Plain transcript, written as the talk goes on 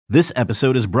This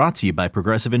episode is brought to you by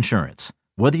Progressive Insurance.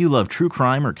 Whether you love true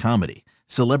crime or comedy,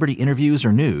 celebrity interviews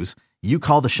or news, you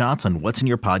call the shots on what's in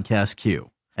your podcast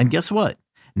queue. And guess what?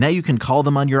 Now you can call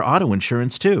them on your auto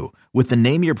insurance too with the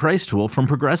Name Your Price tool from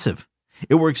Progressive.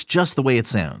 It works just the way it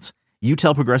sounds. You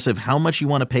tell Progressive how much you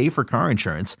want to pay for car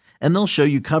insurance, and they'll show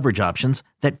you coverage options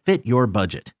that fit your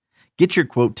budget. Get your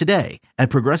quote today at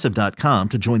Progressive.com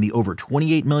to join the over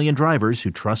 28 million drivers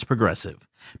who trust Progressive.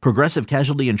 Progressive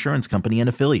Casualty Insurance Company and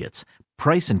Affiliates.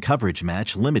 Price and coverage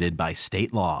match limited by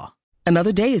state law.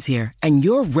 Another day is here, and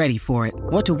you're ready for it.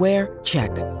 What to wear?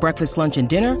 Check. Breakfast, lunch, and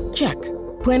dinner? Check.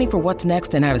 Planning for what's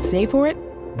next and how to save for it?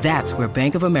 That's where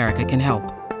Bank of America can help.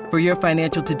 For your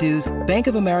financial to-dos, Bank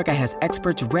of America has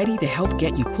experts ready to help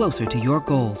get you closer to your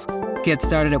goals. Get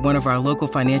started at one of our local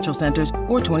financial centers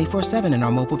or 24/7 in our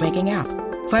mobile banking app.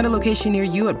 Find a location near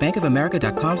you at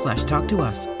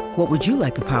bankofamerica.com/talktous. What would you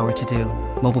like the power to do?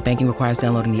 Mobile banking requires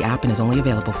downloading the app and is only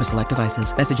available for select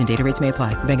devices. Message and data rates may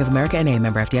apply. Bank of America N.A.,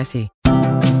 member FDIC.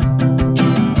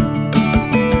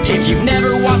 If you've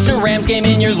never watched a Rams game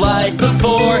in your life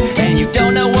before, and you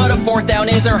don't know what a fourth down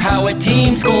is or how a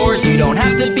team scores, you don't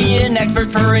have to be an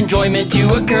expert for enjoyment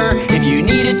to occur. If you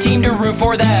need a team to root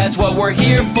for, that's what we're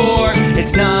here for.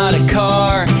 It's not a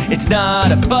car, it's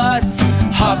not a bus.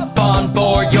 Hop on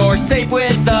board, you're safe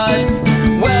with us.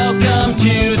 Welcome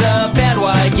to the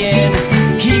bandwagon.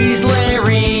 He's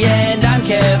Larry and I'm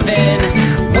Kevin.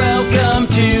 Welcome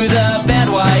to the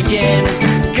bandwagon.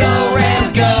 Go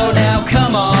Rams, go now,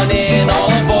 come on in,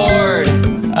 all aboard.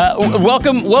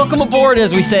 Welcome aboard,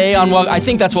 as we say. I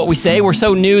think that's what we say. We're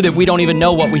so new that we don't even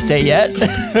know what we say yet.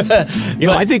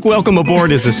 I think welcome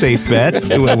aboard is a safe bet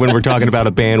when we're talking about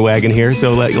a bandwagon here.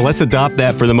 So let's adopt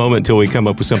that for the moment until we come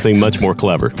up with something much more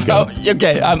clever. Go. Oh,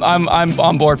 okay, I'm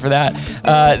on board for that.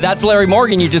 That's Larry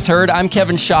Morgan you just heard. I'm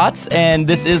Kevin Schatz, and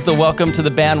this is the Welcome to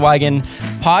the Bandwagon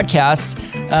podcast.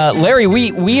 Larry,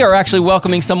 we are actually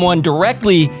welcoming someone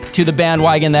directly to the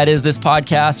bandwagon that is this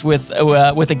podcast with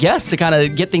a guest to kind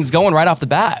of get things going right off the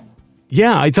bat.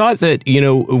 Yeah, I thought that,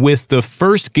 with the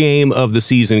first game of the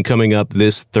season coming up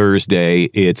this Thursday,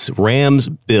 it's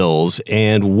Rams-Bills,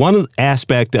 and one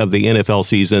aspect of the NFL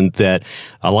season that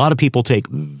a lot of people take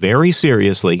very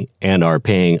seriously and are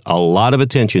paying a lot of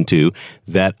attention to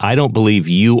that I don't believe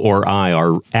you or I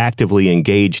are actively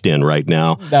engaged in right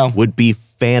now would be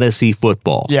fantasy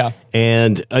football. Yeah.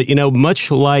 And,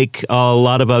 much like a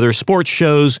lot of other sports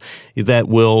shows that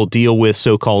will deal with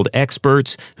so-called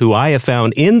experts who I have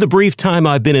found in the brief time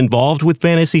I've been involved with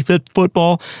fantasy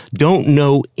football don't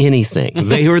know anything.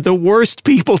 They are the worst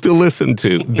people to listen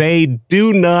to. They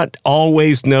do not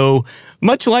always know,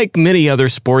 much like many other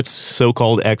sports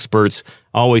so-called experts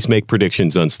always make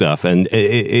predictions on stuff. And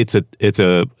it's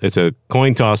a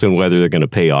coin toss on whether they're going to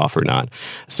pay off or not.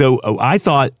 So I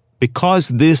thought, because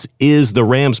this is the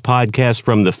Rams podcast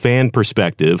from the fan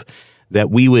perspective, that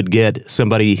we would get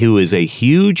somebody who is a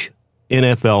huge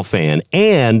NFL fan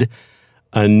and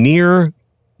a near,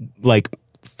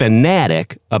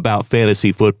 fanatic about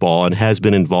fantasy football and has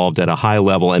been involved at a high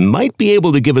level and might be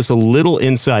able to give us a little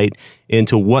insight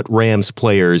into what Rams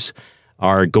players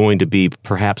are going to be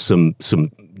perhaps some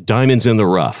diamonds in the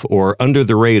rough or under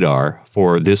the radar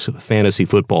for this fantasy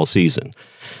football season.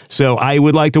 So I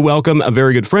would like to welcome a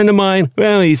very good friend of mine.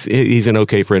 Well, he's an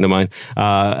okay friend of mine,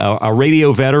 a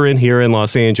radio veteran here in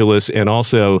Los Angeles, and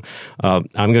also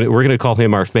we're gonna call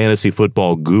him our fantasy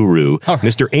football guru. Right.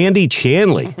 Mr. Andy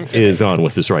Chanley is on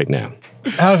with us right now.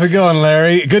 How's it going,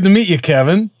 Larry? Good to meet you,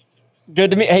 Kevin.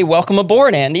 Good to meet. Hey, welcome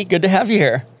aboard, Andy. Good to have you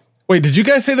here. Wait, did you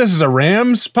guys say this is a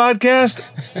Rams podcast?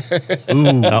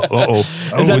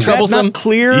 Is that troublesome? Not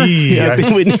clear? Yeah, I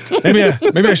think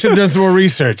maybe I should have done some more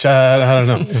research. I don't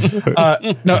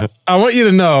know. No, I want you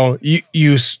to know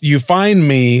you find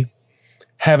me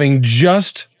having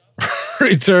just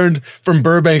returned from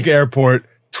Burbank Airport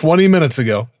 20 minutes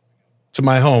ago to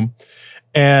my home.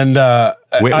 And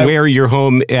where your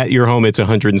home, it's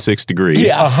 106 degrees.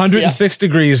 Yeah, 106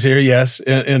 degrees here, yes,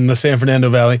 in the San Fernando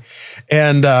Valley.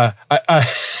 And I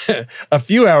a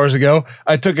few hours ago,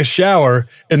 I took a shower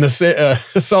in the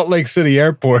Salt Lake City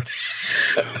airport.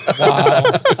 Wow.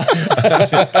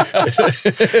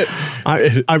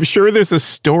 I'm sure there's a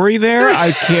story there.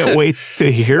 I can't wait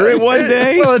to hear it one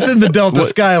day. Well, it's in the Delta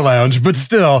Sky Lounge, but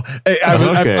still,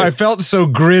 I felt so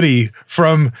gritty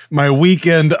from my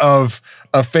weekend of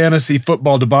a fantasy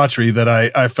football debauchery that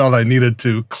I felt I needed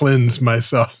to cleanse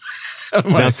myself.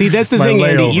 Now, see, that's the thing,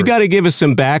 layover. Andy. You got to give us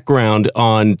some background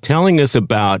on telling us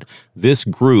about this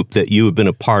group that you have been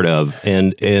a part of,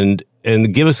 and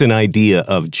give us an idea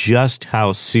of just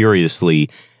how seriously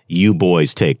you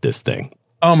boys take this thing.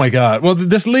 Oh my God! Well,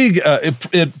 this league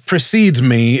it precedes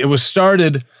me. It was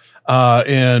started in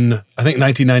I think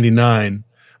 1999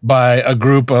 by a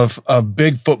group of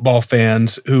big football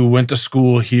fans who went to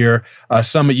school here.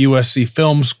 Some at USC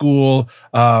Film School.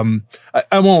 I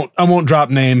won't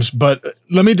drop names, but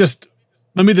let me just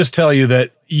tell you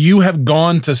that you have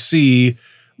gone to see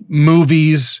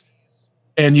movies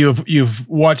and you've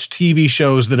watched TV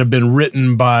shows that have been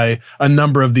written by a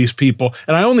number of these people.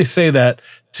 And I only say that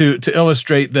to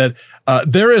illustrate that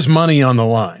there is money on the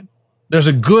line. There's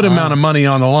a good amount of money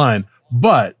on the line,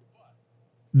 but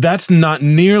that's not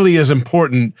nearly as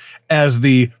important as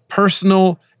the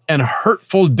personal and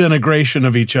hurtful denigration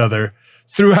of each other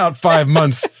throughout 5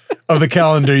 months of the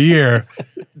calendar year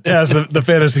as the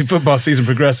fantasy football season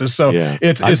progresses. So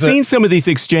I've seen some of these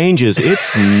exchanges.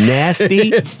 It's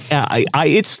nasty.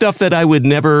 It's stuff that I would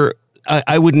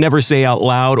never say out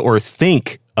loud or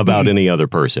think about any other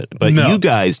person. But you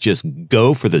guys just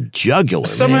go for the jugular.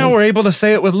 Somehow we're able to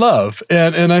say it with love,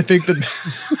 and I think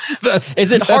that's.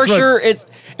 Is it harsher? Is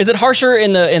it harsher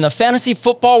in the fantasy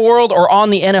football world or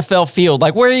on the NFL field?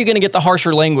 Like, where are you going to get the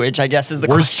harsher language? I guess is the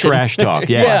question. Trash talk.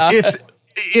 Yeah.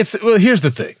 It's well. Here's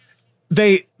the thing.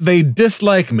 They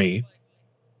dislike me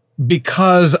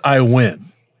because I win.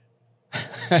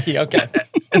 Okay.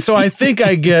 So I think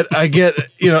I get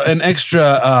an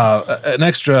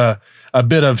extra a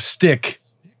bit of stick,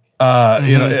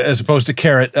 as opposed to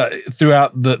carrot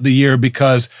throughout the year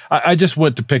because I just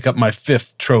went to pick up my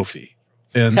 5th trophy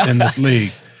in this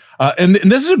league, and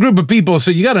this is a group of people.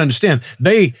 So you got to understand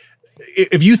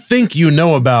if you think you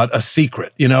know about a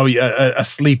secret, a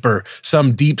sleeper,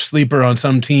 some deep sleeper on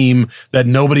some team that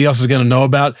nobody else is going to know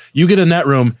about, you get in that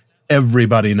room.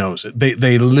 Everybody knows it.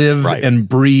 They live and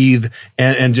breathe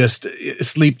and just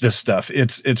sleep this stuff.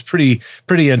 It's pretty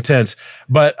intense.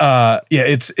 But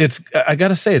it's I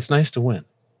gotta say it's nice to win.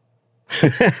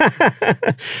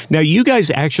 Now you guys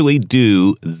actually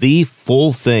do the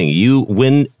full thing.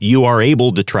 When you are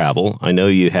able to travel, I know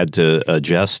you had to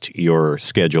adjust your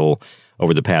schedule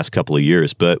over the past couple of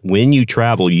years, but when you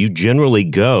travel, you generally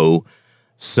go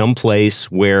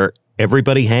someplace where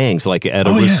everybody hangs, like at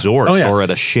a resort or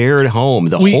at a shared home,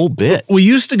 whole bit. We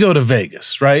used to go to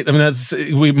Vegas, right? I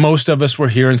mean, most of us were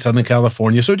here in Southern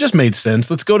California, so it just made sense.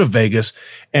 Let's go to Vegas.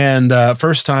 And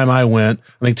first time I went,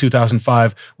 I think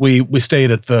 2005, we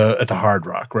stayed at the Hard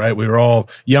Rock, right? We were all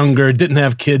younger, didn't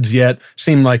have kids yet,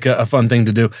 seemed like a fun thing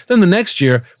to do. Then the next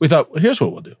year, we thought, well, here's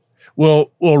what we'll do.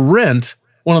 We'll rent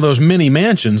one of those mini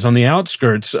mansions on the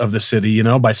outskirts of the city,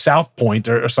 by South Point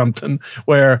or something,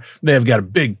 where they've got a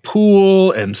big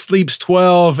pool and sleeps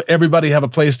 12. Everybody have a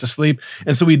place to sleep.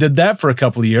 And so we did that for a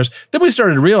couple of years. Then we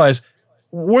started to realize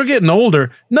we're getting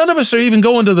older. None of us are even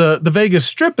going to the Vegas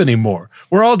Strip anymore.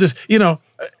 We're all just,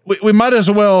 we might as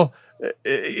well,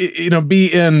 be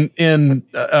in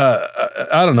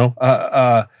I don't know,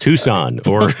 Tucson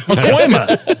or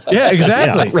Pacoima. Yeah,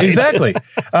 exactly. Exactly.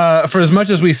 For as much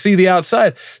as we see the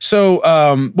outside. So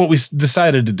what we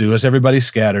decided to do is everybody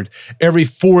scattered. Every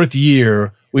 4th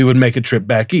year, we would make a trip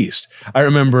back east. I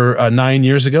remember 9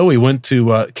 years ago, we went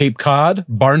to Cape Cod,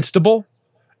 Barnstable,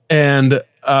 and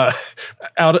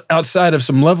outside of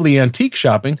some lovely antique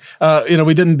shopping,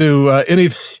 we didn't do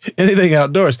anything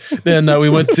outdoors. Then we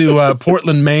went to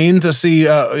Portland, Maine to see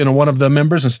one of the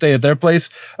members and stay at their place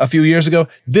a few years ago.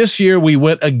 This year we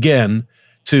went again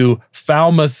to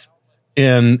Falmouth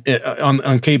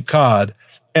on Cape Cod,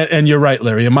 and you're right,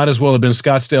 Larry. It might as well have been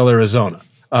Scottsdale, Arizona.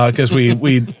 Because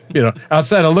we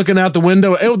outside of looking out the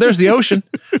window, oh, there's the ocean.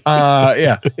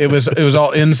 It was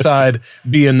all inside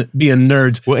being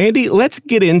nerds. Well, Andy, let's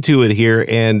get into it here,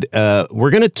 and we're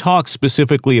going to talk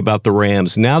specifically about the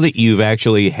Rams now that you've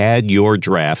actually had your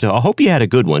draft. I hope you had a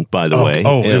good one, by the way.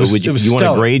 It was you want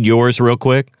to grade yours real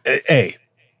quick? A.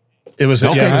 It was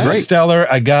stellar.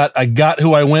 I got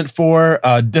who I went for.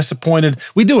 Disappointed.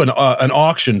 We do an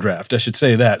auction draft. I should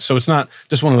say that. So it's not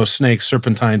just one of those snake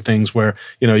serpentine things where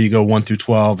you go 1 through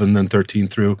 12 and then 13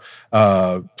 through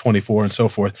 24 and so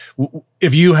forth.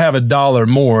 If you have $1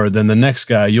 more than the next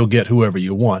guy, you'll get whoever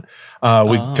you want.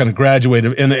 We kind of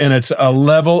graduated, and it's a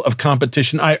level of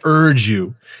competition. I urge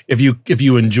you, if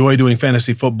you enjoy doing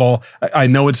fantasy football, I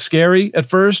know it's scary at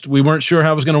first. We weren't sure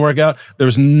how it was going to work out.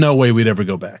 There's no way we'd ever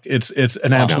go back. It's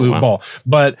an absolute ball.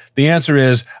 But the answer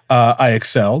is, I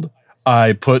excelled.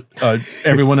 I put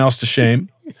everyone else to shame,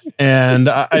 and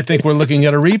I think we're looking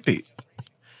at a repeat.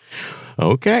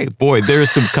 Okay, boy,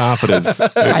 there's some confidence.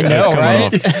 I know,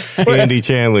 right? Andy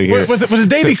Chanley here. Was it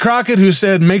Davy Crockett who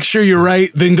said, "Make sure you're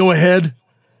right, then go ahead"?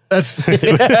 That's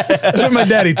what my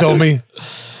daddy told me.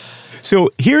 So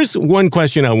here's one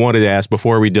question I wanted to ask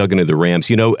before we dug into the Rams.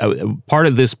 Part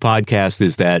of this podcast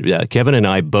is that Kevin and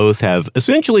I both have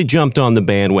essentially jumped on the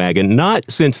bandwagon, not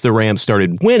since the Rams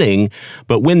started winning,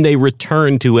 but when they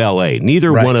returned to L.A.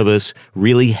 Neither one of us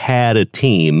really had a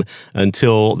team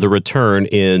until the return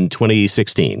in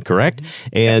 2016, correct?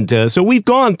 And so we've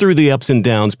gone through the ups and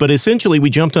downs, but essentially we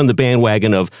jumped on the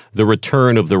bandwagon of the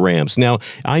return of the Rams. Now,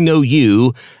 I know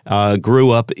you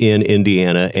grew up in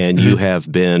Indiana, and you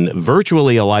have been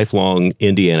virtually a lifelong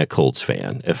Indiana Colts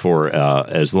fan for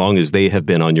as long as they have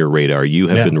been on your radar. You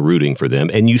have been rooting for them,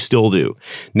 and you still do.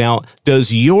 Now,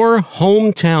 does your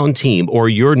hometown team or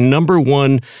your number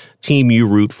one team you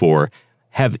root for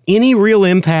have any real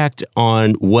impact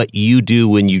on what you do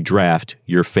when you draft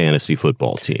your fantasy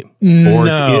football team?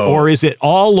 No. Or is it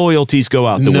all loyalties go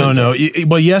out the window? No.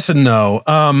 Well, yes and no.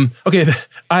 Okay,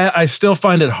 I still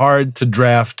find it hard to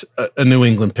draft a New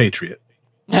England Patriot.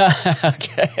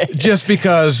 Okay. Just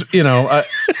because,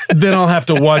 then I'll have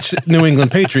to watch New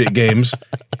England Patriot games,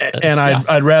 and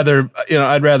I'd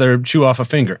rather chew off a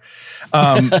finger.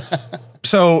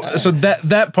 So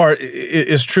that part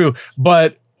is true,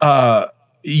 but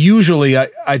usually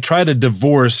I try to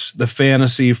divorce the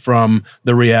fantasy from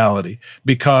the reality,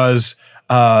 because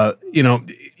you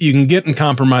can get in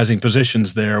compromising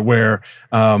positions there where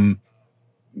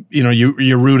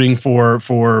you're rooting for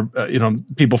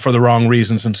people for the wrong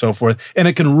reasons and so forth, and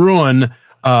it can ruin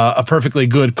a perfectly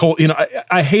good Colt.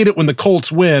 I hate it when the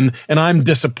Colts win and I'm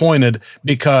disappointed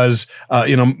because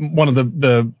one of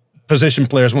the position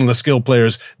players, one of the skill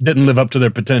players, didn't live up to their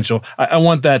potential. I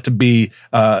want that to be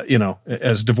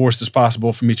as divorced as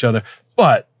possible from each other.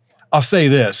 But I'll say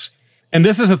this, and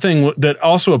this is a thing that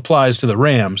also applies to the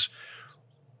Rams.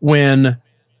 When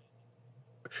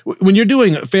you're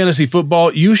doing fantasy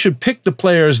football, you should pick the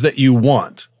players that you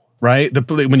want, right?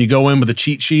 When you go in with a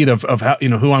cheat sheet of how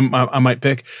who I might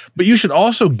pick, but you should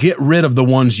also get rid of the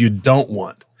ones you don't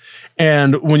want.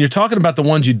 And when you're talking about the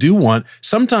ones you do want,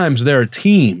 sometimes there are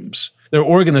teams, there are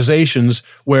organizations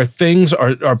where things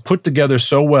are put together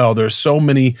so well. There's so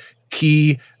many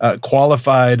key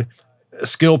qualified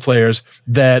skill players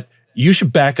that you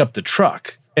should back up the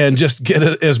truck and just get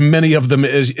as many of them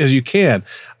as you can.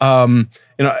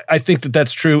 I think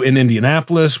that's true in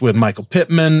Indianapolis with Michael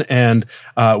Pittman and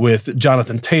with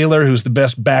Jonathan Taylor, who's the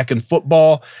best back in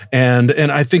football. And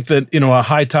I think that a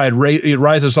high tide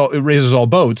raises all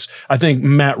boats. I think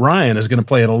Matt Ryan is going to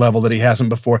play at a level that he hasn't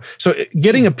before. So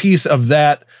getting a piece of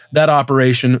that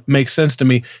operation makes sense to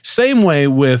me. Same way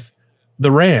with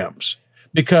the Rams,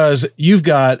 because you've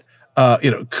got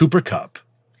Cooper Kupp,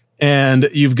 and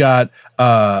you've got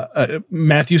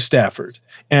Matthew Stafford,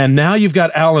 and now you've got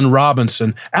Allen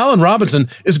Robinson. Allen Robinson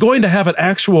is going to have an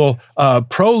actual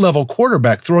pro-level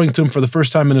quarterback throwing to him for the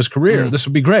first time in his career. This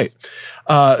would be great.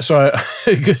 So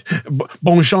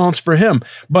bon chance for him.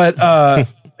 But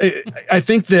I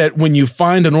think that when you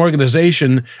find an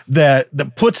organization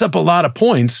that puts up a lot of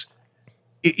points,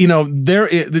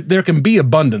 there can be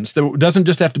abundance. There doesn't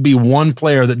just have to be one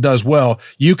player that does well.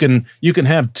 You can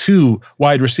have two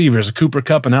wide receivers, Cooper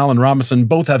Kupp and Allen Robinson,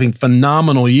 both having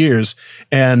phenomenal years,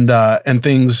 and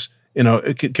things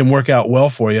can work out well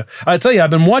for you. I tell you, I've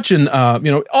been watching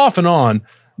off and on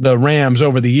the Rams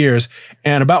over the years,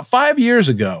 and about 5 years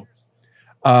ago,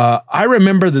 I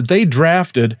remember that they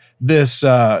drafted this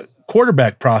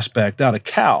quarterback prospect out of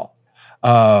Cal.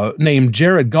 Named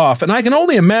Jared Goff. And I can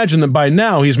only imagine that by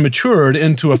now he's matured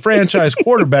into a franchise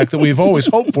quarterback that we've always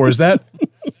hoped for. What's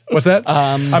that?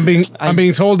 I'm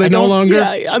being told they no longer.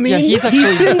 Yeah, I mean, he's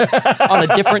been on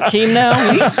a different team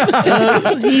now.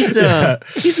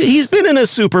 He's been in a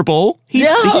Super Bowl. He's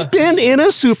been in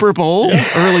a Super Bowl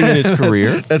early in his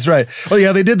career. That's right. Well,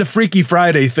 yeah, they did the Freaky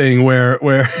Friday thing where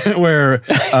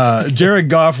Jared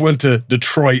Goff went to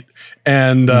Detroit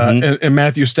and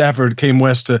Matthew Stafford came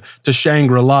west to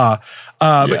Shangri-La.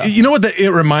 But you know what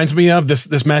it reminds me of,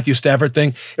 this Matthew Stafford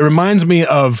thing? It reminds me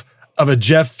of a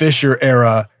Jeff Fisher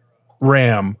era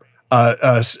Ram,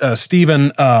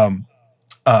 Steven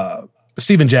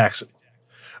Jackson.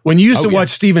 When you used to watch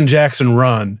Steven Jackson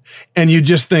run, and you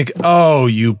just think, oh,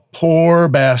 you poor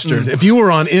bastard. If you were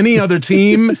on any other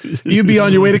team, you'd be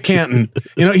on your way to Canton.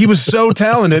 He was so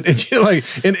talented, and you're like,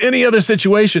 in any other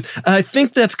situation. And I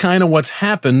think that's kind of what's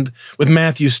happened with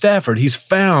Matthew Stafford. He's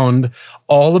found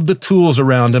all of the tools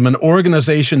around him, an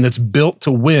organization that's built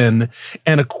to win,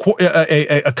 and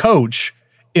a coach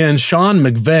in Sean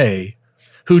McVay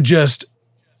who just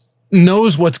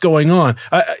knows what's going on.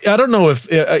 I don't know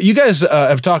if you guys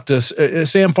have talked to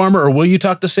Sam Farmer, or will you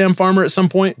talk to Sam Farmer at some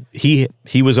point? He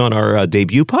was on our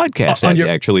debut podcast.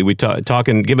 Actually, we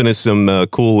talking, giving us some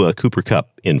cool Cooper Cup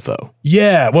info.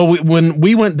 Yeah, well, when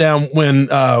we went down, when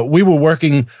we were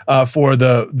working for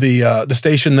the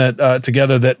station that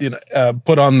together that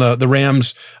put on the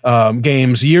Rams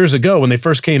games years ago when they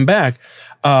first came back,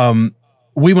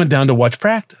 we went down to watch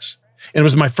practice. And it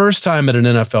was my first time at an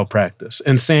NFL practice,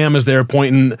 and Sam is there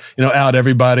pointing, out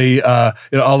everybody,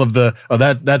 all of the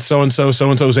that's so and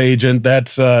so's agent.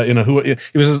 That's who he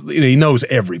was. He knows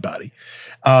everybody,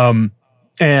 and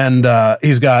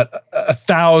he's got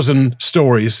 1,000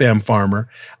 stories. Sam Farmer,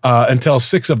 and tells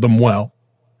 6 of them well.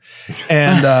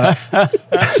 And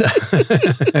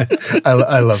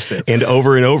I love Sam. And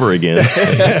over again,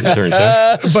 as it turns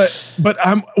out.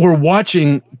 But we're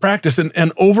watching practice,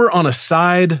 and over on a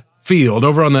side field,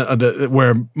 over on the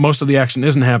where most of the action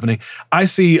isn't happening, I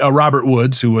see Robert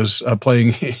Woods, who was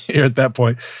playing here at that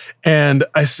point, and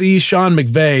I see Sean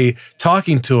McVay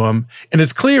talking to him, and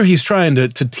it's clear he's trying to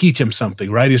teach him something,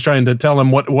 right? He's trying to tell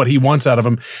him what he wants out of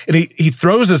him, and he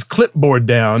throws his clipboard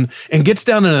down and gets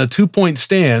down in a 2-point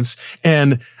stance,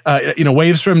 and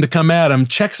waves for him to come at him,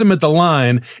 checks him at the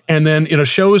line, and then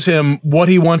shows him what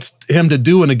he wants him to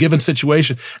do in a given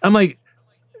situation. I'm like,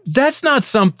 that's not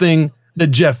something that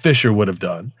Jeff Fisher would have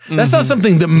done. That's not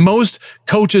something that most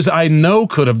coaches I know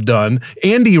could have done.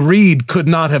 Andy Reid could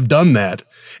not have done that.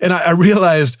 And I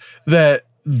realized that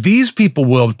these people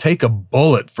will take a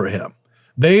bullet for him.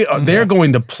 They're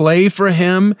going to play for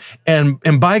him,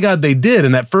 and by God, they did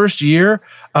in that first year.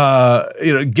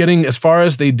 Getting as far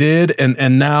as they did,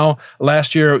 and now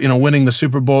last year, winning the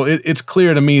Super Bowl. It's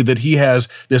clear to me that he has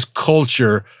this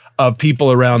culture of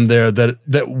people around there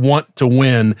that want to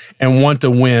win and want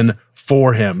to win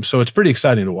for him. So it's pretty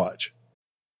exciting to watch.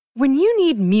 When you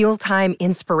need mealtime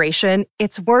inspiration,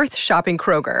 it's worth shopping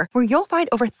Kroger, where you'll find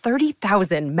over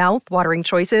 30,000 mouth-watering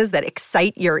choices that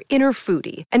excite your inner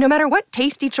foodie. And no matter what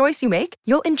tasty choice you make,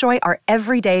 you'll enjoy our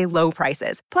everyday low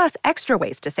prices, plus extra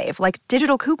ways to save, like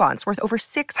digital coupons worth over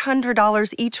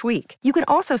 $600 each week. You can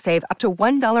also save up to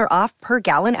 $1 off per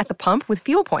gallon at the pump with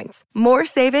fuel points. More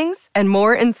savings and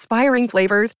more inspiring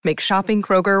flavors make shopping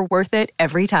Kroger worth it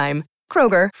every time.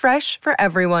 Kroger, fresh for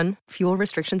everyone. Fuel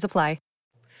restrictions apply.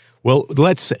 Well,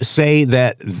 let's say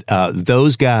that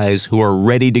those guys who are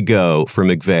ready to go for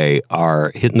McVay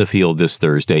are hitting the field this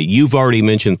Thursday. You've already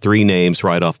mentioned 3 names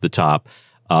right off the top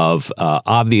of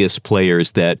obvious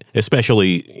players that,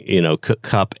 especially,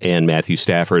 Kupp and Matthew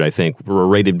Stafford, I think, were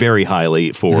rated very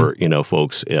highly for,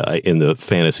 folks in the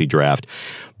fantasy draft.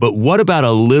 But what about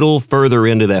a little further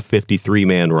into that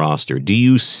 53-man roster? Do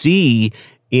you see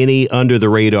any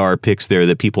under-the-radar picks there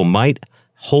that people might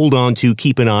hold on to,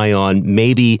 keep an eye on,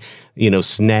 maybe,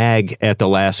 snag at the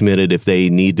last minute if they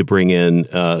need to bring in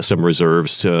some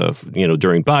reserves to,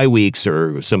 during bye weeks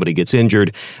or somebody gets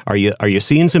injured? Are you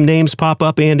seeing some names pop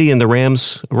up, Andy, in the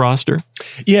Rams roster?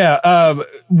 Yeah,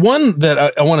 one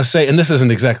that I want to say, and this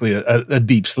isn't exactly a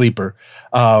deep sleeper,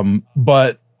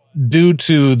 but due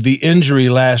to the injury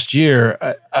last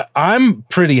year, I'm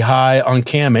pretty high on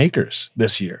Cam Akers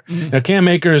this year. Now, Cam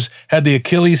Akers had the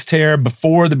Achilles tear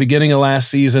before the beginning of last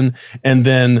season, and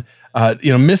then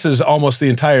misses almost the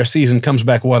entire season, comes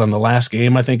back, on the last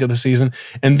game, I think, of the season,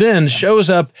 and then shows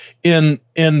up in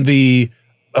the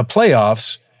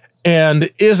playoffs and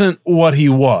isn't what he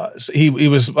was. He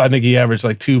was, I think he averaged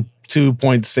like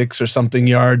 2.6 or something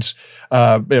yards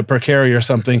per carry or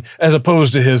something, as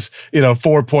opposed to his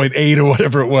 4.8 or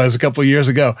whatever it was a couple of years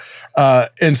ago.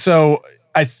 And so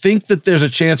I think that there's a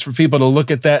chance for people to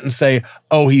look at that and say,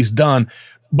 oh, he's done.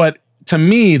 But to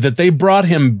me, that they brought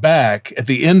him back at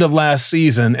the end of last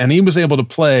season and he was able to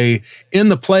play in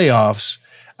the playoffs,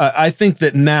 I think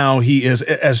that now he is,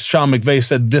 as Sean McVay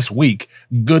said this week,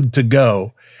 good to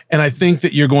go. And I think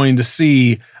that you're going to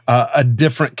see a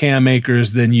different Cam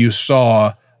Akers than you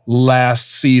saw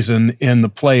last season in the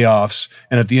playoffs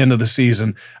and at the end of the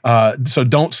season. So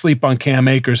don't sleep on Cam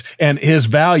Akers. And his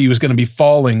value is going to be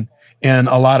falling in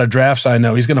a lot of drafts. I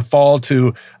know he's going to fall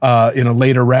to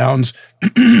later rounds.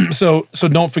 So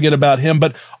don't forget about him.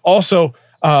 But also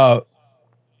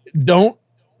don't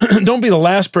be the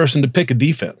last person to pick a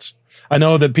defense. I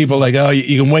know that people are like, oh,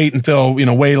 you can wait until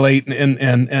way late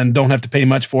and don't have to pay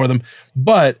much for them.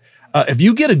 But if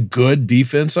you get a good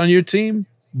defense on your team,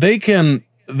 they can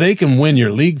win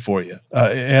your league for you.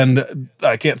 And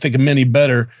I can't think of many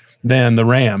better than the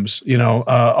Rams.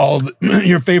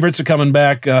 Your favorites are coming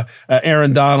back,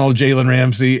 Aaron Donald, Jalen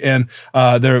Ramsey, and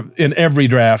they're in every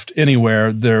draft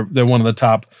anywhere. They're one of the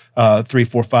top 3,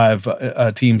 4,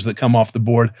 5 teams that come off the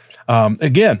board.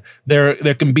 Again,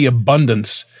 there can be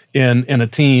abundance in a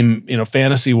team,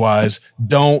 fantasy wise.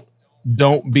 Don't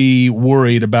be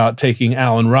worried about taking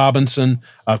Allen Robinson.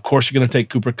 Of course, you're going to take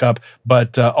Cooper Kupp,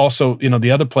 but also,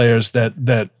 the other players that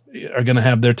are going to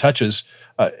have their touches.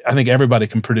 I think everybody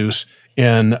can produce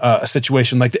in a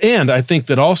situation like that. And I think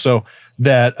that also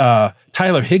that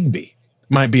Tyler Higbee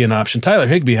might be an option. Tyler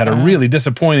Higbee had a really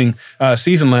disappointing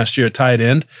season last year at tight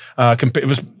end.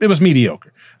 It was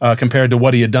mediocre compared to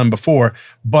what he had done before.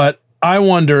 But I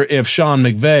wonder if Sean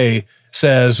McVay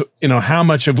says, how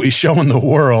much have we shown the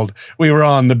world? We were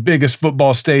on the biggest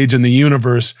football stage in the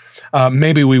universe.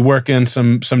 Maybe we work in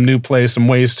some new plays, some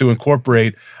ways to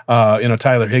incorporate,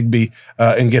 Tyler Higbee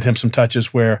and get him some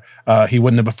touches where he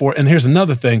wouldn't have before. And here's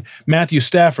another thing. Matthew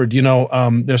Stafford,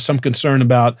 there's some concern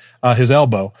about his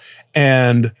elbow.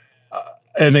 And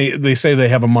they say they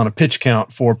have him on a pitch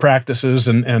count for practices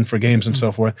and for games and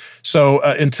so forth. So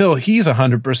until he's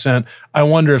 100%, I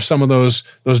wonder if some of those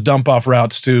dump off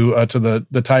routes to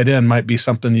the tight end might be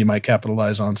something you might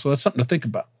capitalize on. So that's something to think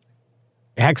about.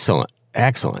 Excellent.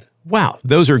 Wow,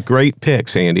 those are great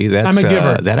picks, Andy. I'm a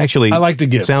giver. That actually, I like to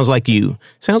give. Sounds like you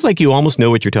almost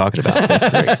know what you're talking about. That's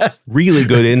great. Really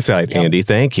good insight, Andy.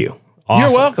 Thank you. Awesome.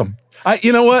 You're welcome.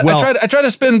 You know what? Well, I try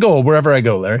to spin gold wherever I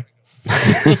go, Larry.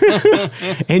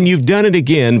 And you've done it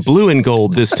again, blue and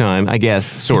gold this time, I guess,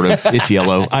 sort of. It's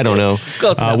yellow. I don't know.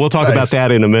 We'll talk about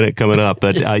that in a minute coming up.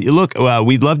 But look,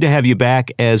 we'd love to have you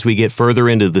back as we get further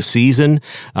into the season.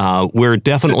 We're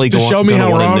definitely going to show me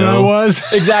how wrong I was.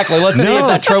 Exactly. Let's see if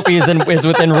that trophy is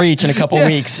within reach in a couple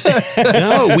weeks.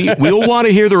 No, we'll want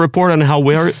to hear the report on how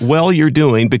well you're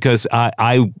doing, because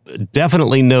I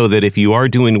definitely know that if you are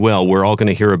doing well, we're all going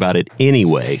to hear about it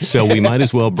anyway. So we might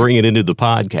as well bring it into the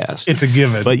podcast. It's a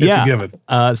given. But it's a given.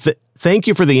 Thank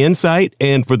you for the insight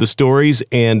and for the stories.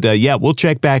 And we'll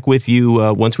check back with you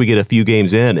once we get a few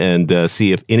games in and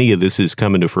see if any of this is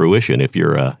coming to fruition, if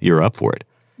you're up for it.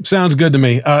 Sounds good to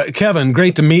me. Kevin,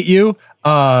 great to meet you.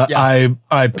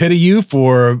 I pity you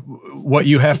for what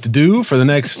you have to do for the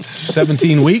next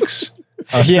 17 weeks.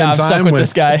 I'm stuck with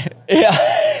this guy. Yeah.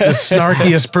 The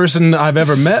snarkiest person I've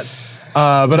ever met.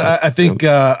 But I think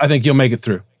you'll make it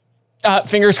through.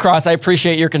 Fingers crossed. I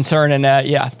appreciate your concern, and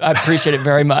I appreciate it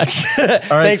very much. Right.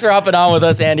 Thanks for hopping on with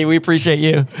us, Andy. We appreciate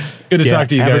you. Good to talk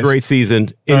to you guys. Have a great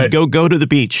season. And go to the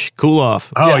beach. Cool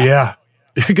off. Oh, yeah.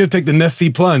 You're going to take the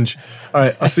Nestea plunge. All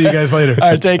right. I'll see you guys later.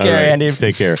 All right. Take care, Andy.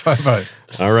 Take care. Bye-bye.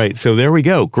 All right. So there we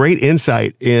go. Great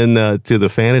insight to the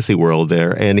fantasy world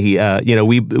there. And he,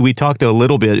 we talked a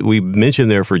little bit. We mentioned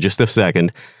there for just a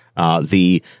second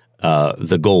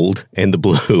the gold and the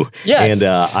blue. Yes.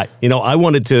 And I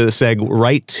wanted to seg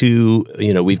right to,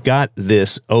 we've got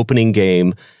this opening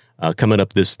game coming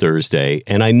up this Thursday.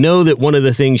 And I know that one of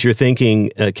the things you're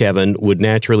thinking, Kevin, would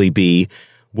naturally be,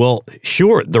 well,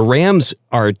 sure, the Rams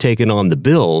are taking on the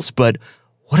Bills, but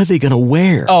what are they going to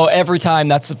wear? Oh, every time.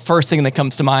 That's the first thing that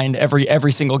comes to mind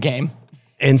every single game.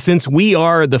 And since we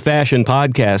are the fashion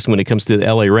podcast when it comes to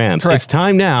the LA Rams, Correct. It's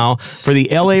time now for the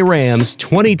LA Rams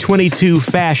 2022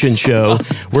 fashion show.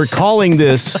 We're calling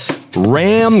this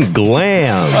Ram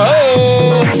Glam.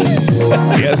 Oh!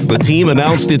 Yes, the team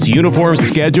announced its uniform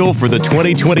schedule for the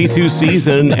 2022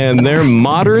 season, and their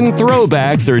modern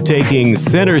throwbacks are taking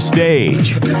center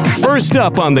stage. First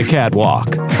up on the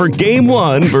catwalk, for Game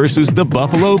 1 versus the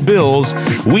Buffalo Bills,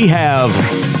 we have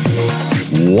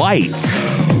white.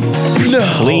 No.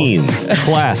 Clean,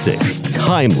 classic,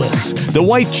 timeless. The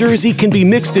white jersey can be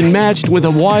mixed and matched with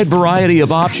a wide variety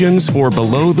of options for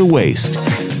below the waist.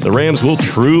 The Rams will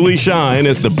truly shine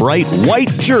as the bright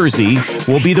white jersey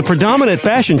will be the predominant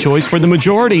fashion choice for the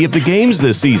majority of the games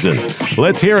this season.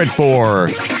 Let's hear it for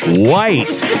white.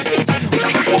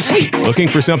 White. Looking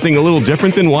for something a little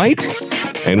different than white?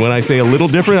 And when I say a little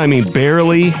different, I mean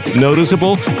barely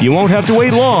noticeable. You won't have to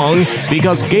wait long,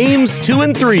 because games 2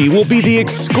 and 3 will be the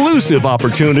exclusive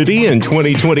opportunity in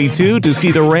 2022 to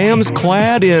see the Rams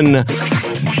clad in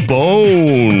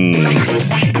bone.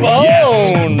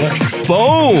 Bone! Yes.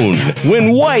 Bone!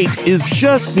 When white is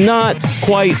just not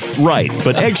quite right,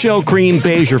 but eggshell, cream,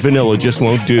 beige, or vanilla just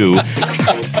won't do.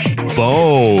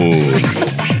 Bone.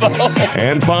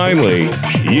 And finally,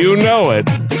 you know it,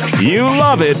 you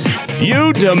love it,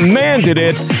 you demanded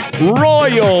it,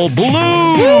 royal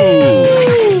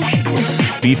blue!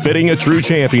 Befitting a true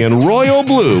champion, royal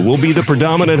blue will be the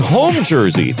predominant home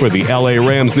jersey for the LA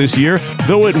Rams this year,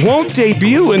 though it won't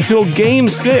debut until Game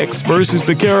 6 versus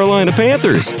the Carolina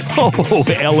Panthers. Oh,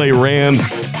 LA Rams,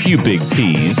 you big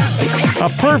tease. A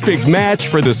perfect match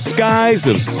for the skies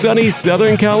of sunny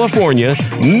Southern California.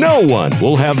 No one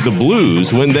will have the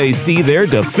blues when they see their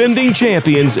defending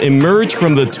champions emerge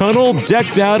from the tunnel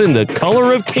decked out in the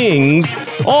color of kings.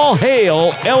 All hail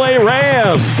LA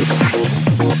Rams!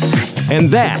 And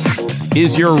that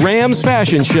is your Rams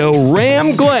fashion show,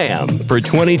 Ram Glam, for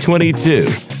 2022.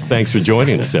 Thanks for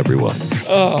joining us, everyone.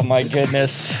 Oh my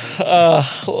goodness,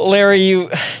 Larry,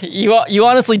 you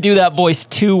honestly do that voice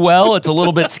too well. It's a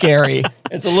little bit scary.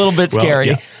 It's a little bit scary.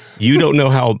 Yeah. You don't know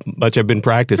how much I've been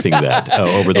practicing that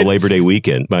over the Labor Day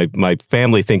weekend. My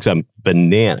family thinks I'm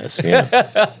bananas.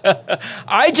 Yeah.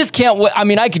 I just can't wait. I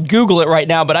mean, I could Google it right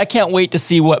now, but I can't wait to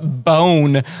see what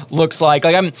bone looks like.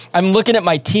 Like I'm looking at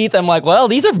my teeth. I'm like, well,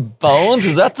 these are bones.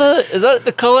 Is that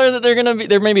the color that they're gonna be?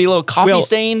 There may be a little coffee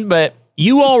stain, but.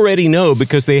 You already know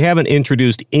because they haven't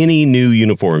introduced any new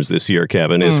uniforms this year,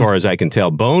 Kevin, as far as I can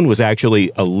tell. Bone was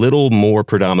actually a little more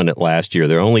predominant last year.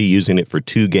 They're only using it for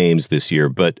 2 games this year.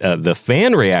 But the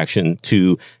fan reaction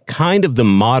to kind of the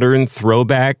modern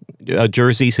throwback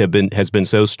jerseys has been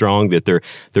so strong that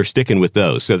they're sticking with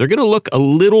those. So they're going to look a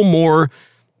little more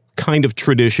kind of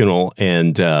traditional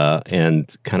and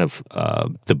kind of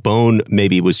the bone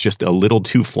maybe was just a little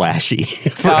too flashy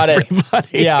for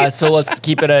everybody. Yeah, so let's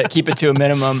keep it to a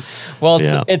minimum. Well,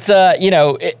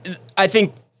 I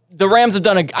think the Rams have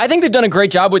they've done a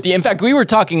great job with in fact, we were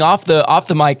talking off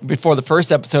the mic before the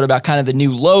first episode about kind of the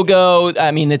new logo.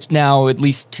 I mean, it's now at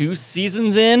least 2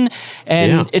 seasons in,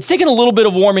 and it's taken a little bit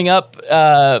of warming up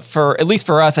for at least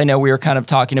for us. I know we were kind of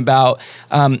talking about.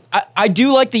 I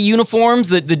do like the uniforms,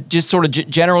 the just sort of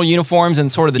general uniforms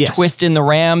and sort of the twist in the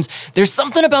Rams. There's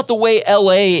something about the way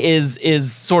LA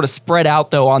is sort of spread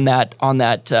out though on that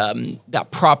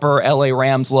proper LA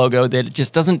Rams logo that it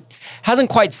just hasn't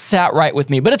quite sat right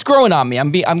with me, but it's growing on me.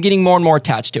 I'm getting more and more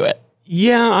attached to it.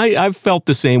 Yeah, I've felt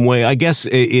the same way. I guess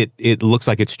it looks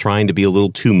like it's trying to be a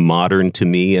little too modern to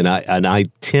me, and I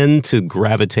tend to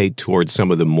gravitate towards some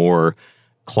of the more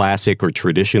classic or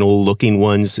traditional looking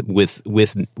ones with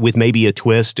maybe a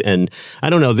twist. And I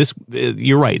don't know,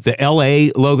 you're right. The LA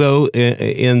logo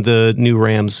in the new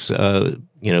Rams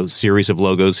series of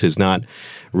logos has not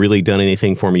really done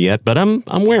anything for me yet, but I'm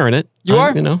wearing it. You are?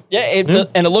 And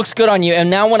it looks good on you.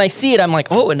 And now when I see it, I'm like,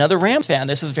 oh, another Rams fan.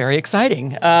 This is very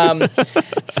exciting.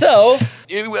 So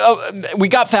we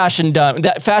got fashion done.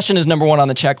 That fashion is number 1 on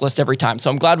the checklist every time. So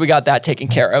I'm glad we got that taken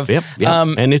care of. Yep.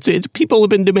 And it's people have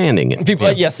been demanding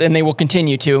it. Yes, and they will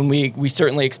continue to, and we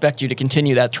certainly expect you to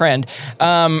continue that trend.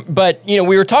 But we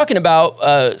were talking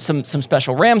about some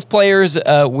special Rams players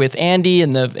with Andy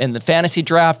in the fantasy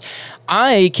draft.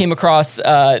 I came across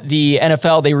the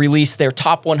NFL. They released their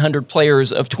top 100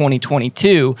 players of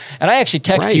 2022. And I actually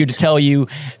texted you to tell you,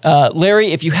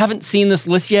 Larry, if you haven't seen this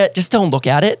list yet, just don't look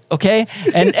at it, okay?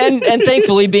 And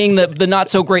thankfully, being the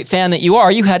not-so-great fan that you are,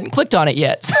 you hadn't clicked on it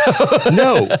yet.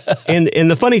 No.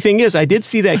 And the funny thing is, I did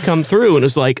see that come through, and it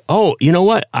was like, oh, you know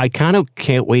what? I kind of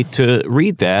can't wait to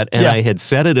read that. And I had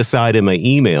set it aside in my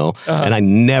email, and I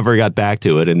never got back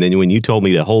to it. And then when you told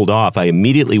me to hold off, I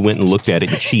immediately went and looked at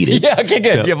it and cheated. Yeah, okay,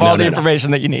 good. So, you have all the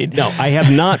information that you need. No, I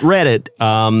have not read it.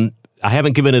 I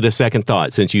haven't given it a second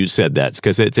thought since you said that,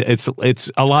 because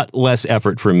it's a lot less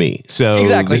effort for me. So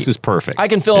exactly. This is perfect. I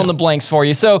can fill in the blanks for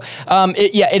you. So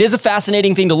it is a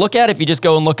fascinating thing to look at. If you just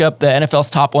go and look up the NFL's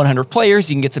top 100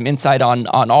 players, you can get some insight on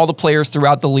all the players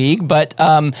throughout the league. But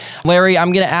Larry,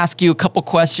 I'm going to ask you a couple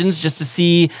questions just to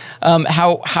see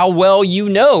how well you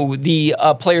know the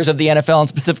players of the NFL and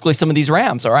specifically some of these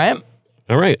Rams. All right.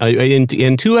 All right.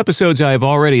 In 2 episodes, I have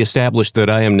already established that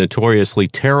I am notoriously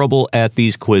terrible at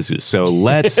these quizzes. So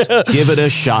let's give it a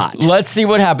shot. Let's see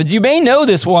what happens. You may know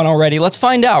this one already. Let's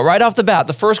find out right off the bat.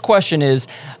 The first question is,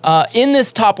 in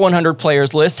this top 100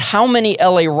 players list, how many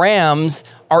LA Rams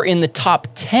are in the top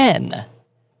 10?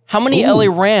 How many LA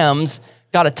Rams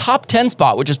got a top 10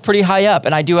 spot, which is pretty high up?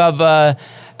 And I do have...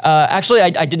 actually,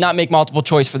 I did not make multiple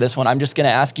choice for this one. I'm just going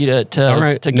to ask you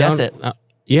to guess it.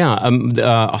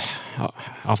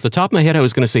 Off the top of my head, I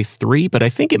was going to say 3, but I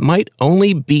think it might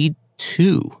only be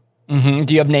 2. Mm-hmm.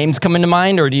 Do you have names coming to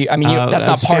mind, or do you? I mean, that's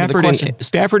not part of the question.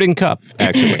 Stafford and Cup,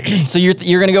 actually. So you're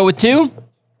going to go with 2?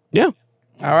 Yeah.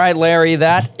 All right, Larry,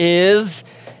 that is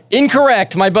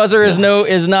incorrect. My buzzer is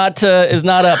not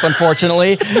up,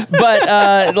 unfortunately.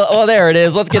 But there it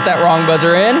is. Let's get that wrong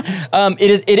buzzer in.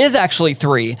 It is actually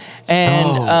 3,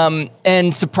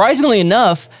 and surprisingly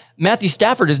enough, Matthew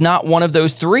Stafford is not one of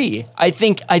those three. I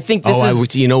think this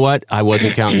is. You know what? I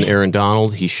wasn't counting Aaron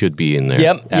Donald. He should be in there.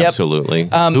 Yep. Absolutely.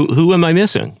 Who am I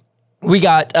missing? We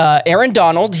got Aaron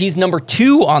Donald. He's number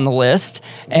 2 on the list.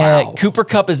 Wow. Cooper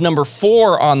Kupp is number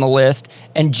 4 on the list.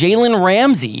 And Jalen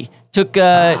Ramsey took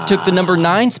the number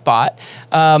 9 spot.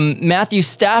 Matthew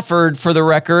Stafford, for the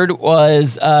record,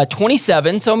 was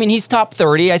 27. So, I mean, he's top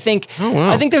 30. I think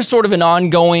there's sort of an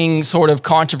ongoing sort of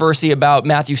controversy about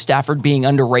Matthew Stafford being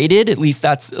underrated. At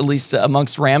least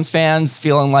amongst Rams fans,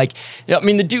 feeling like, I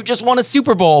mean, the dude just won a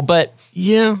Super Bowl, but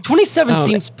 27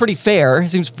 seems pretty fair.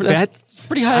 That's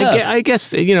pretty high up. I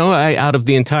guess, out of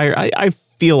the entire, I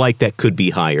feel like that could be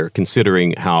higher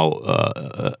considering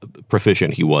how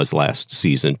proficient he was last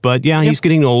season. But he's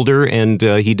getting older, and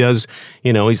he does,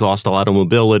 he's lost a lot of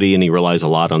mobility, and he relies a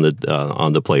lot on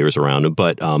the players around him.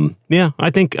 But I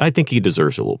think he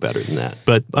deserves a little better than that.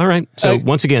 But all right, so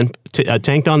once again,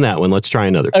 tanked on that one. Let's try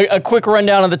another. A quick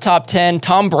rundown of the top 10: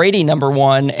 Tom Brady number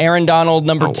 1, Aaron Donald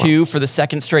number 2 for the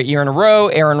second straight year in a row,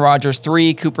 Aaron Rodgers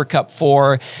 3, Cooper Kupp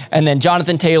 4, and then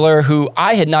Jonathan Taylor, who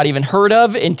I had not even heard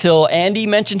of until Andy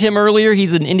mentioned him earlier.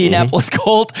 He's an Indianapolis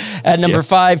Colt at number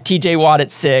 5, TJ Watt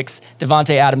at 6,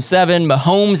 Devontae Adams 7,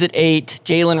 Mahomes at 8,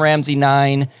 Jalen Ramsey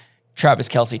 9, Travis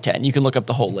Kelce 10. You can look up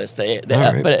the whole list.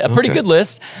 But a pretty good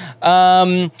list.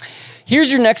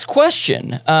 Here's your next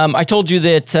question. I told you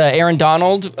that Aaron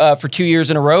Donald for 2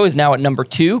 years in a row is now at number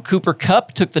 2. Cooper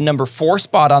Kupp took the number 4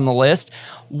 spot on the list.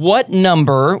 What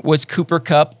number was Cooper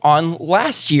Kupp on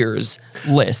last year's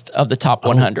list of the top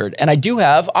 100? And I do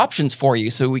have options for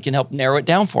you, so we can help narrow it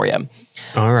down for you.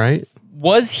 All right.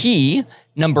 Was he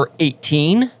number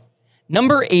 18,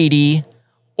 number 80,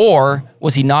 or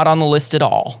was he not on the list at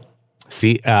all?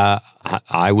 See,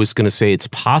 I was going to say it's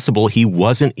possible he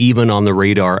wasn't even on the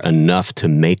radar enough to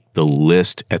make the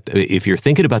list. If you're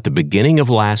thinking about the beginning of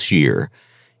last year,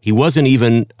 he wasn't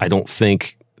even, I don't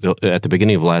think, at the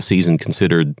beginning of last season,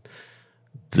 considered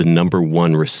the number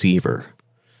 1 receiver.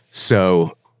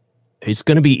 So it's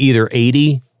going to be either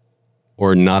 80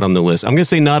 or not on the list. I'm going to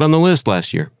say not on the list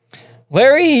last year.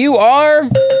 Larry, you are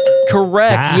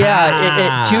correct.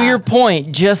 To your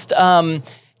point, just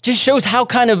shows how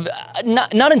kind of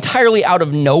not entirely out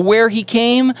of nowhere he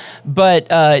came, but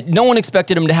no one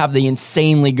expected him to have the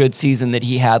insanely good season that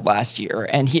he had last year,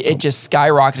 and it just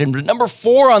skyrocketed him to number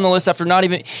 4 on the list after not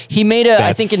even. He made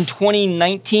I think in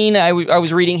 2019, I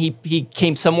was reading he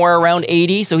came somewhere around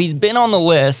 80, so he's been on the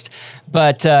list.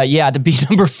 But to be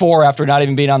number 4 after not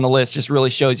even being on the list just really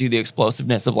shows you the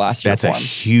explosiveness of last year. That's a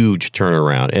huge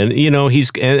turnaround. And,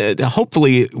 he's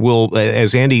hopefully will,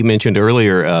 as Andy mentioned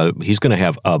earlier, he's going to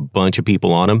have a bunch of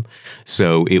people on him.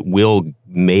 So it will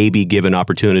maybe give an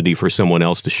opportunity for someone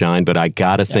else to shine. But I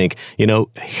got to think,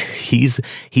 he's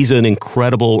an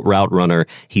incredible route runner.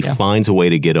 He finds a way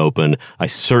to get open. I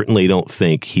certainly don't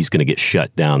think he's going to get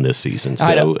shut down this season.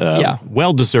 So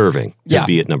well deserving to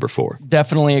be at number 4.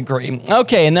 Definitely agree.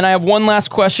 Okay, and then I have one last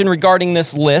question regarding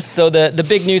this list. So the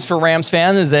big news for Rams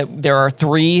fans is that there are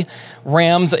 3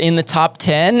 Rams in the top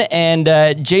 10, and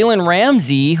Jalen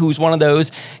Ramsey, who's one of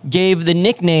those, gave the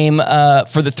nickname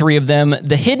for the 3 of them,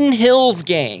 the Hidden Hills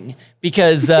Gang,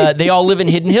 because they all live in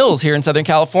Hidden Hills here in Southern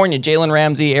California. Jalen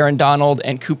Ramsey, Aaron Donald,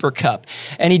 and Cooper Kupp.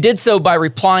 And he did so by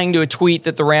replying to a tweet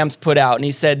that the Rams put out, and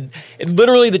he said,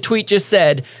 literally the tweet just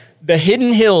said, the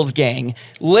Hidden Hills Gang.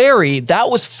 Larry, that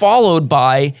was followed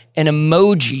by an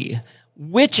emoji.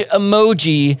 Which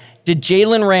emoji did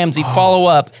Jalen Ramsey follow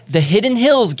up the Hidden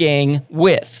Hills Gang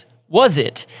with? Was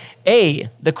it A,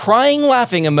 the crying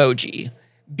laughing emoji,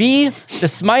 B, the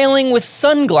smiling with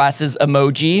sunglasses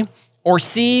emoji, or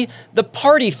C, the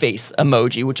party face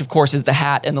emoji, which of course is the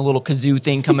hat and the little kazoo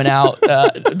thing coming out,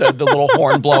 the little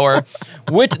horn blower?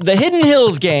 Which, the Hidden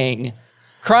Hills Gang,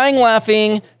 crying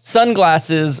laughing,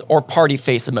 sunglasses, or party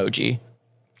face emoji?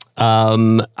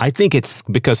 I think it's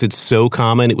because it's so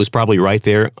common. It was probably right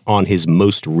there on his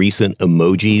most recent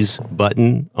emojis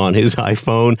button on his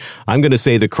iPhone. I'm going to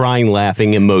say the crying,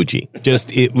 laughing emoji.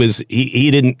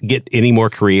 He didn't get any more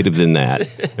creative than that.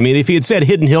 I mean, if he had said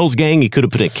Hidden Hills Gang, he could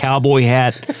have put a cowboy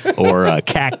hat or a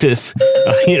cactus,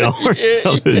 or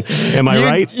something. Am I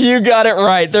right? You got it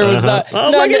right. There was not. Oh,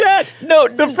 look at that. No,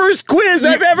 the first quiz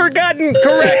I've ever gotten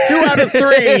correct. 2 out of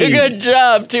 3. Good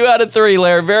job. 2 out of 3,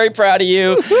 Larry. Very proud of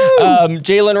you.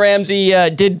 Jalen Ramsey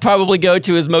did probably go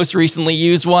to his most recently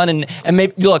used one, and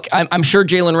maybe, look, I'm sure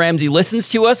Jalen Ramsey listens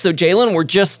to us. So Jalen, we're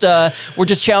just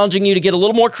challenging you to get a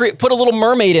little more put a little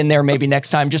mermaid in there maybe next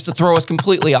time, just to throw us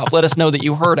completely off. Let us know that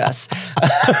you heard us.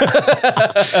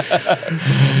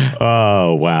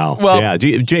 Oh wow! Well,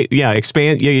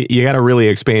 expand. You got to really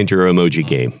expand your emoji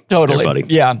game. Totally, there, buddy.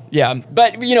 Yeah.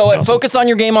 But you know what? Focus on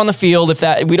your game on the field.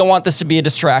 We don't want this to be a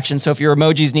distraction. So if your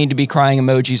emojis need to be crying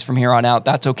emojis from here on out,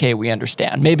 that's okay. We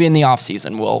understand. Maybe in the off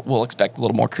season, we'll expect a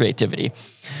little more creativity.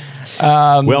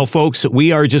 Well, folks,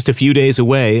 we are just a few days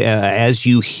away, as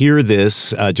you hear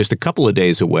this, just a couple of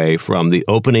days away from the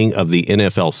opening of the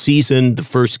NFL season, the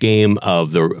first game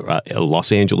of the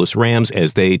Los Angeles Rams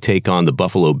as they take on the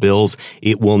Buffalo Bills.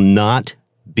 It will not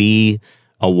be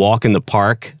a walk in the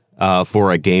park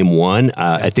for a game one.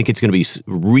 I think it's going to be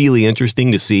really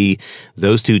interesting to see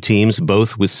those two teams,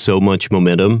 both with so much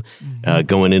momentum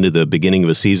going into the beginning of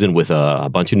a season with a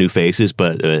bunch of new faces,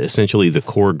 but essentially the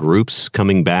core groups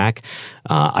coming back.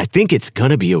 I think it's going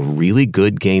to be a really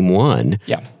good game one.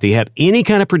 Yeah. Do you have any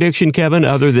kind of prediction, Kevin,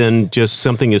 other than just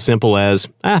something as simple as,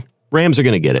 Rams are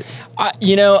going to get it?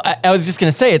 I was just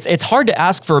going to say, it's hard to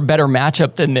ask for a better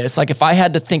matchup than this. Like, if I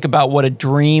had to think about what a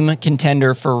dream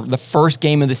contender for the first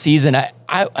game of the season,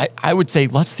 I would say,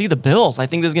 let's see the Bills. I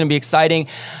think this is going to be exciting.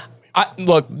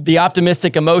 Look, the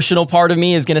optimistic, emotional part of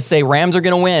me is going to say Rams are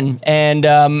going to win, and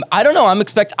I don't know. I'm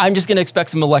just going to expect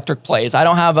some electric plays. I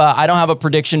don't have a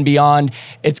prediction beyond.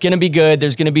 It's going to be good.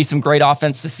 There's going to be some great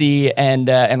offense to see, and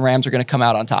Rams are going to come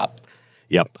out on top.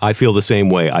 Yep, I feel the same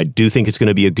way. I do think it's going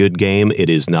to be a good game. It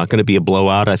is not going to be a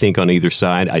blowout, I think, on either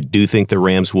side. I do think the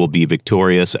Rams will be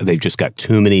victorious. They've just got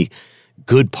too many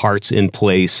good parts in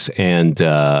place, and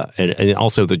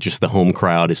also just the home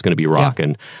crowd is going to be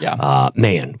rocking. Yeah.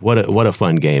 Man, what a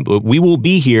fun game. We will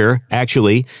be here,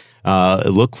 actually.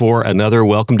 Look for another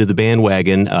Welcome to the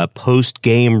Bandwagon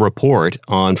post-game report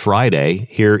on Friday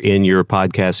here in your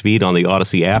podcast feed on the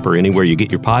Odyssey app or anywhere you get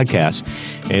your podcasts.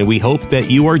 And we hope that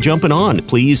you are jumping on.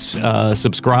 Please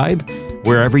subscribe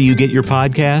wherever you get your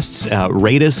podcasts.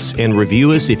 Rate us and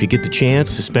review us if you get the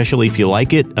chance, especially if you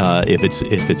like it.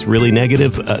 If it's really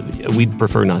negative, we'd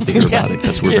prefer not to hear about it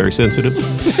because we're very sensitive.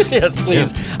 Yes,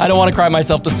 please. Yeah. I don't want to cry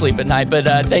myself to sleep at night, but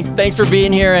thanks for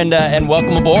being here and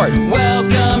welcome aboard.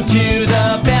 Welcome to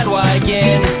the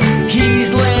bandwagon.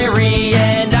 He's Larry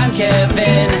and I'm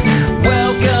Kevin.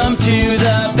 Welcome to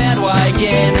the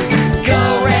bandwagon.